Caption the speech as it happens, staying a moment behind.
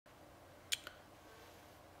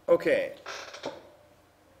Okay,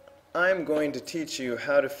 I'm going to teach you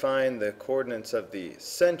how to find the coordinates of the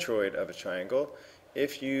centroid of a triangle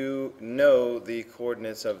if you know the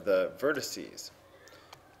coordinates of the vertices.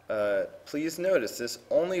 Please notice this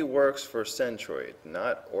only works for centroid,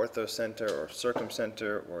 not orthocenter or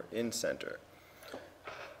circumcenter or incenter.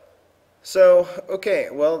 So, okay,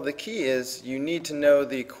 well, the key is you need to know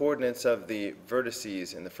the coordinates of the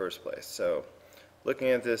vertices in the first place. So, looking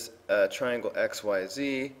at this triangle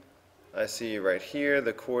XYZ, I see right here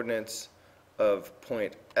the coordinates of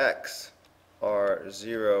point X are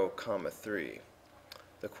 0, 3.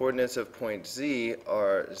 The coordinates of point Z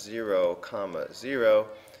are 0, 0,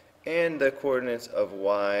 and the coordinates of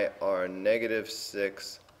Y are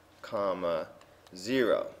 -6,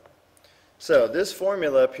 0. So this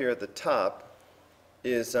formula up here at the top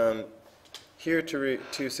is here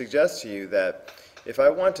to suggest to you that if I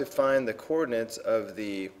want to find the coordinates of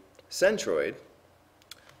the centroid,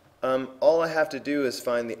 all I have to do is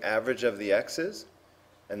find the average of the x's,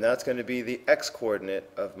 and that's going to be the x-coordinate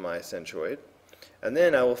of my centroid. And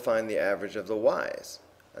then I will find the average of the y's,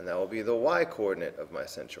 and that will be the y-coordinate of my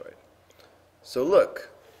centroid. So look,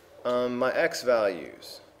 my x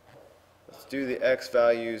values. Let's do the x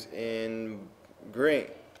values in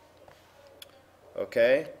green.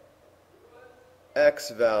 Okay?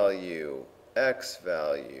 X value, x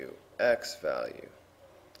value, x value.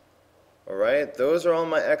 Alright, those are all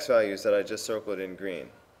my x values that I just circled in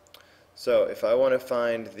green. So if I want to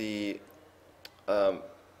find the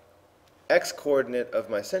x-coordinate of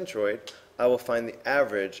my centroid, I will find the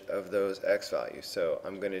average of those x values. So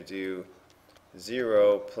I'm going to do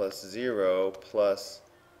 0 plus 0 plus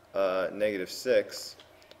 -6.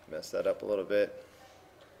 Mess that up a little bit.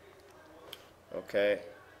 Okay,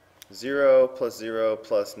 0 plus 0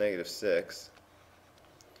 plus -6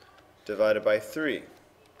 divided by 3.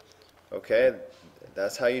 Okay,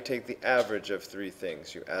 that's how you take the average of three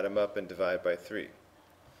things. You add them up and divide by 3.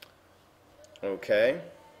 Okay,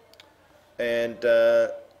 and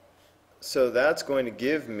so that's going to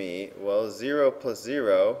give me, well, 0 plus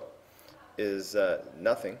 0 is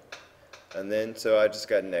nothing. And then, so I just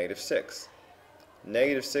got -6.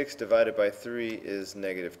 -6 divided by 3 is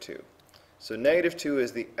 -2. So -2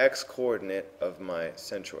 is the x-coordinate of my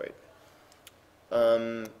centroid.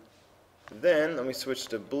 Then let me switch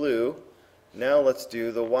to blue. Now let's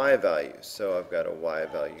do the y values. So I've got a y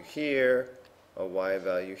value here, a y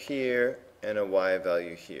value here, and a y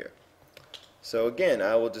value here. So again,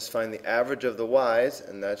 I will just find the average of the y's,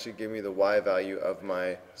 and that should give me the y value of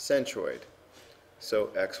my centroid. So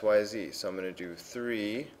xyz. So I'm going to do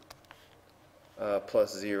 3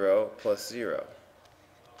 plus 0 plus 0.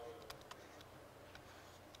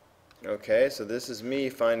 Okay, so this is me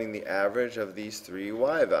finding the average of these three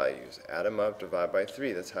y values. Add them up, divide by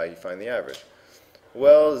 3. That's how you find the average.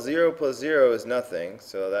 Well, 0 plus 0 is nothing,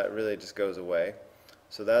 so that really just goes away.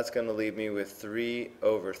 So that's going to leave me with 3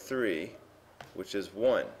 over 3, which is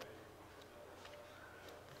 1.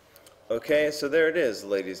 Okay, so there it is,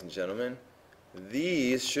 ladies and gentlemen.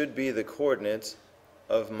 These should be the coordinates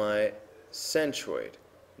of my centroid,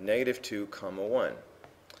 -2, 1.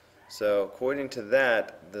 So according to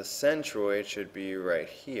that, the centroid should be right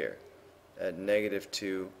here at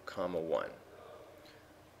 -2, 1.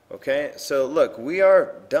 Okay, so look, we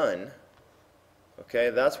are done. Okay,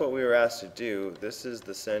 that's what we were asked to do. This is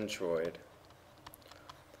the centroid.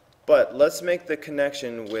 But let's make the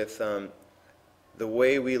connection with the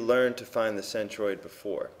way we learned to find the centroid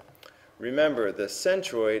before. Remember, the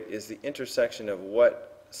centroid is the intersection of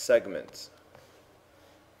what segments?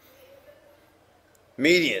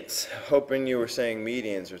 Medians. Hoping you were saying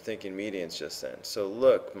medians or thinking medians just then. So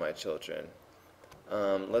look, my children,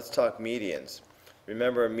 let's talk medians.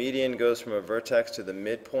 Remember, a median goes from a vertex to the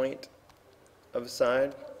midpoint of a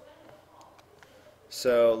side.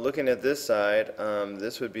 So looking at this side,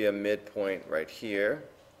 this would be a midpoint right here.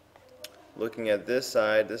 Looking at this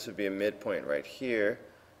side, this would be a midpoint right here.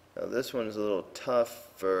 Now this one is a little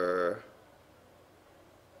tougher.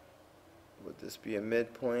 Would this be a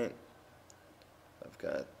midpoint? I've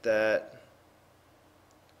got that.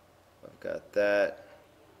 I've got that.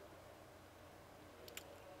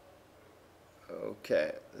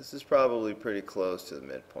 Okay, this is probably pretty close to the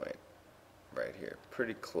midpoint right here.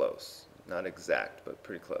 Pretty close. Not exact, but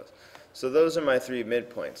pretty close. So those are my three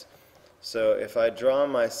midpoints. So if I draw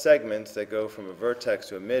my segments that go from a vertex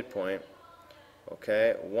to a midpoint,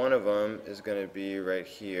 okay, one of them is going to be right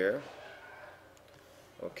here.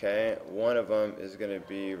 Okay, one of them is going to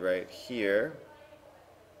be right here.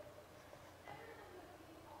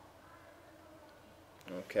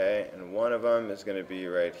 Okay, and one of them is going to be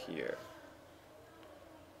right here.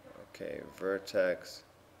 Okay, vertex,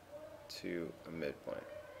 to a midpoint.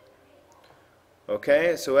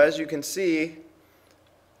 Okay, so as you can see,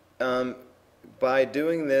 by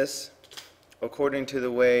doing this according to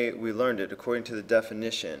the way we learned it, according to the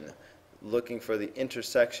definition, looking for the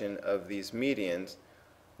intersection of these medians,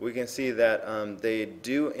 we can see that they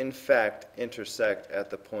do in fact intersect at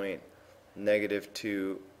the point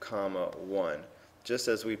 -2, 1, just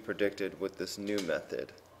as we predicted with this new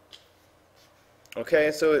method.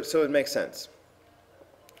 Okay, so it makes sense.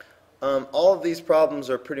 All of these problems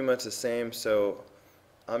are pretty much the same, so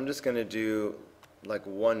I'm just going to do like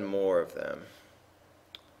one more of them.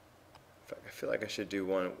 In fact, I feel like I should do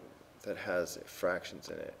one that has fractions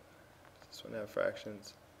in it. Does this one have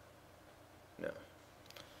fractions? No.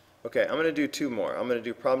 Okay, I'm going to do two more. I'm going to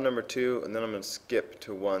do problem number 2, and then I'm going to skip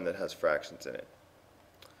to one that has fractions in it.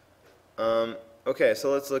 Okay,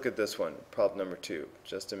 so let's look at this one, problem number 2,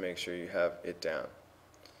 just to make sure you have it down.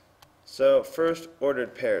 So, first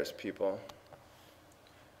ordered pairs, people.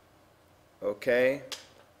 Okay,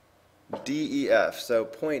 D, E, F. So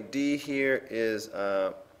point D here is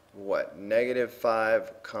what?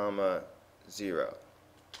 -5, 0.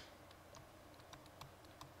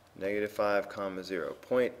 -5, 0.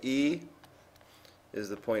 Point E is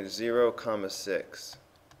the point 0, 6.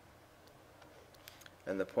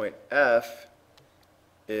 And the point F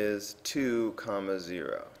is 2,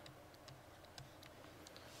 0.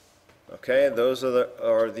 Okay, those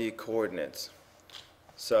are the coordinates.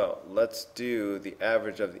 So let's do the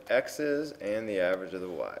average of the x's and the average of the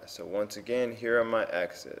y's. So once again, here are my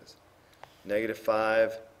x's.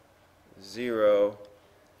 -5, 0,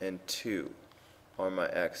 and 2 are my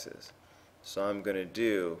x's. So I'm going to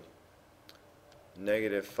do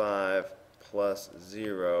 -5 plus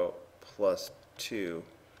 0 plus 2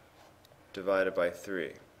 divided by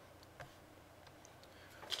 3.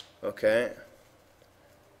 Okay.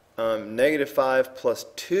 -5 plus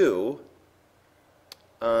 2,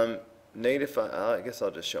 -5, I guess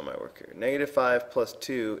I'll just show my work here. -5 plus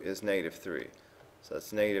 2 is -3. So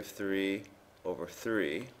that's -3 over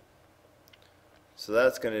 3. So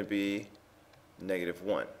that's going to be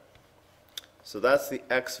 -1. So that's the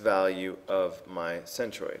x value of my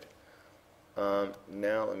centroid.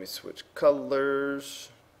 Now let me switch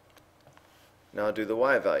colors. Now I'll do the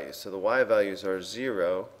y values. So the y values are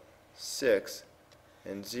 0, 6,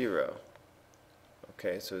 and 0.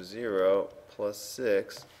 Okay, so 0 plus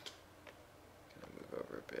 6, I'm going to move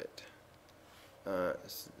over a bit.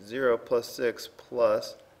 0 plus 6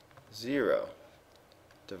 plus 0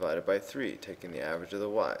 divided by 3, taking the average of the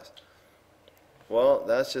y's. Well,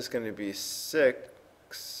 that's just going to be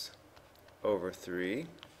 6 over 3,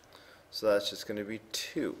 so that's just going to be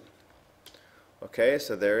 2. Okay,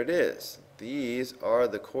 so there it is. These are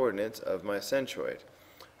the coordinates of my centroid.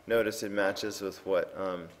 Notice it matches with what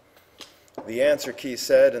the answer key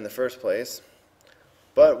said in the first place.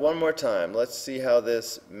 But one more time, let's see how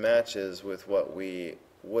this matches with what we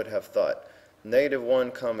would have thought.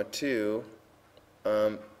 -1, 2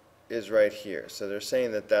 is right here. So they're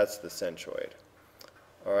saying that that's the centroid.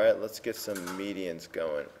 Alright, let's get some medians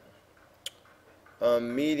going.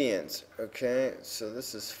 Medians, okay, so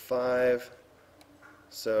this is 5.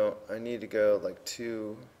 So I need to go like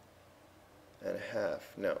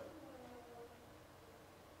 2.5. No.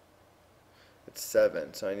 It's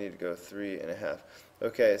 7, so I need to go 3.5.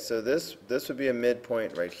 Okay, so this would be a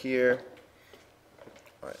midpoint right here.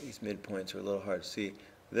 Alright, these midpoints are a little hard to see.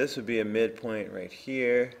 This would be a midpoint right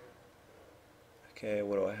here. Okay,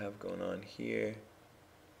 what do I have going on here?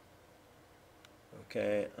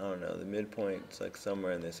 Okay, I don't know, the midpoint's like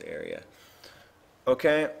somewhere in this area.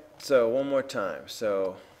 Okay, so one more time.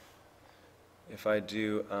 So if I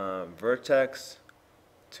do vertex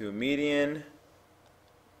to a median,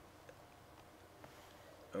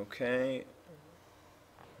 okay,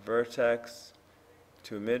 vertex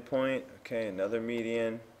to a midpoint, okay, another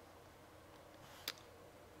median,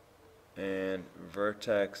 and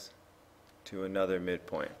vertex to another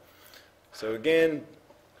midpoint. So again,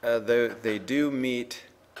 they do meet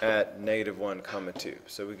at -1, 2.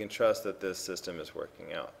 So we can trust that this system is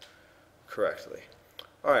working out correctly.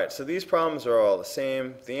 Alright, so these problems are all the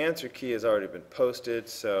same. The answer key has already been posted,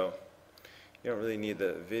 so you don't really need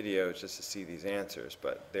the video just to see these answers.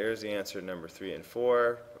 But there's the answer number 3 and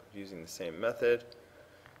 4 using the same method.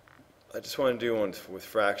 I just want to do one with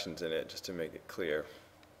fractions in it just to make it clear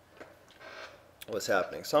what's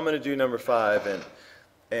happening. So I'm going to do number 5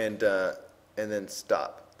 and then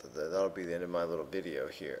stop. That'll be the end of my little video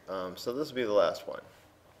here. So this will be the last one.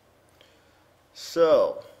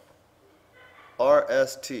 So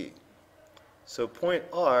RST. So point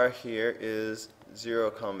R here is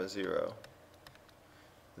 0, 0.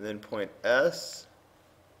 And then point S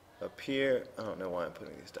up here. I don't know why I'm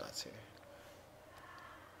putting these dots here.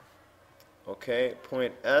 Okay,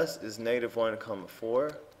 point S is -1,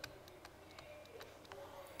 4.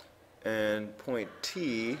 And point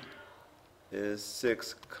T is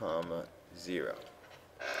 6, 0.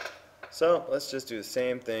 So let's just do the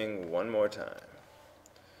same thing one more time.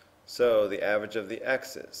 So the average of the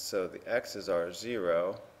x's. So the x's are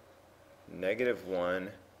 0,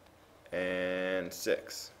 -1, and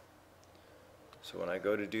 6. So when I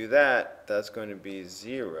go to do that, that's going to be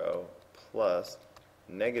 0 plus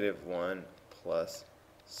 -1 plus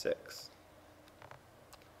 6,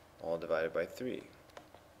 all divided by 3.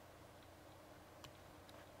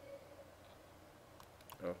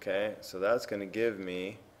 Okay, so that's going to give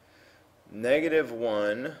me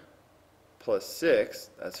 -1 plus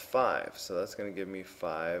 6, that's 5. So that's going to give me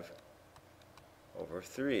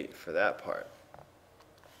 5/3 for that part.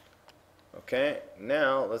 Okay,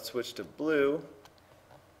 now let's switch to blue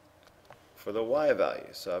for the y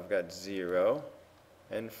value. So I've got 0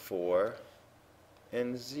 and 4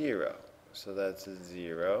 and 0. So that's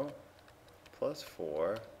 0 plus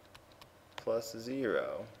 4 plus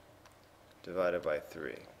 0 divided by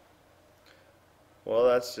 3. Well,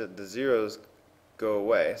 that's just, the zeros go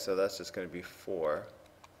away, so that's just going to be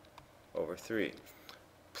 4/3.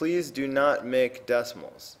 Please do not make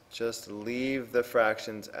decimals. Just leave the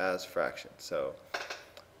fractions as fractions. So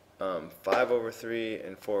 5/3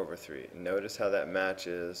 and 4/3. Notice how that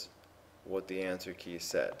matches what the answer key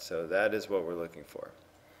said. So that is what we're looking for.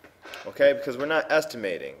 Okay, because we're not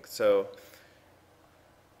estimating. So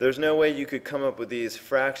there's no way you could come up with these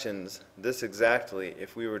fractions this exactly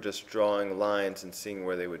if we were just drawing lines and seeing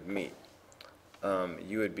where they would meet.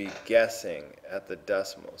 You would be guessing at the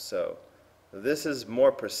decimal. So this is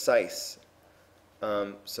more precise.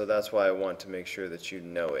 So that's why I want to make sure that you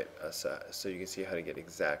know it, so you can see how to get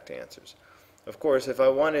exact answers. Of course, if I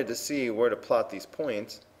wanted to see where to plot these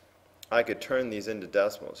points, I could turn these into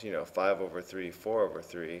decimals. 5/3,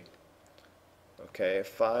 4/3. Okay,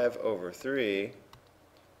 5/3.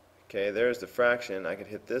 Okay, there's the fraction. I could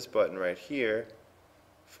hit this button right here,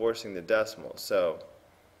 forcing the decimal. So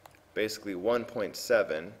basically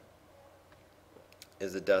 1.7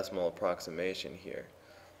 is the decimal approximation here.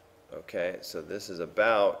 Okay, so this is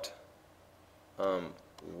about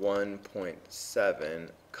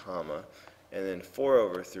 1.7, comma, and then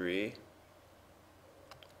 4/3,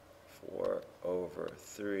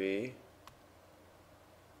 4/3,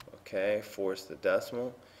 okay, force the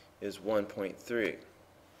decimal, is 1.3.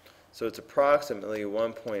 So it's approximately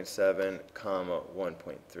 1.7, comma,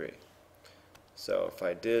 1.3. So if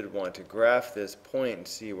I did want to graph this point and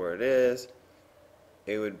see where it is,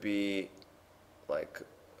 it would be like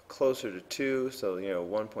closer to 2, so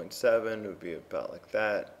 1.7 would be about like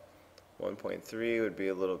that. 1.3 would be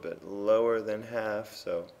a little bit lower than half,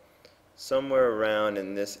 so somewhere around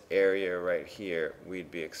in this area right here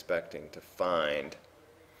we'd be expecting to find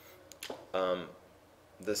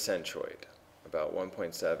the centroid, about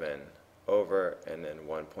 1.7 over and then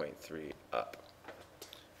 1.3 up.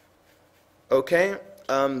 Okay,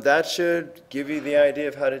 that should give you the idea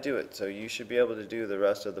of how to do it, so you should be able to do the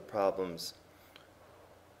rest of the problems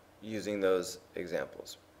using those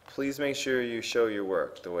examples. Please make sure you show your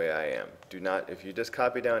work the way I am. If you just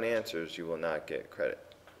copy down answers, you will not get credit.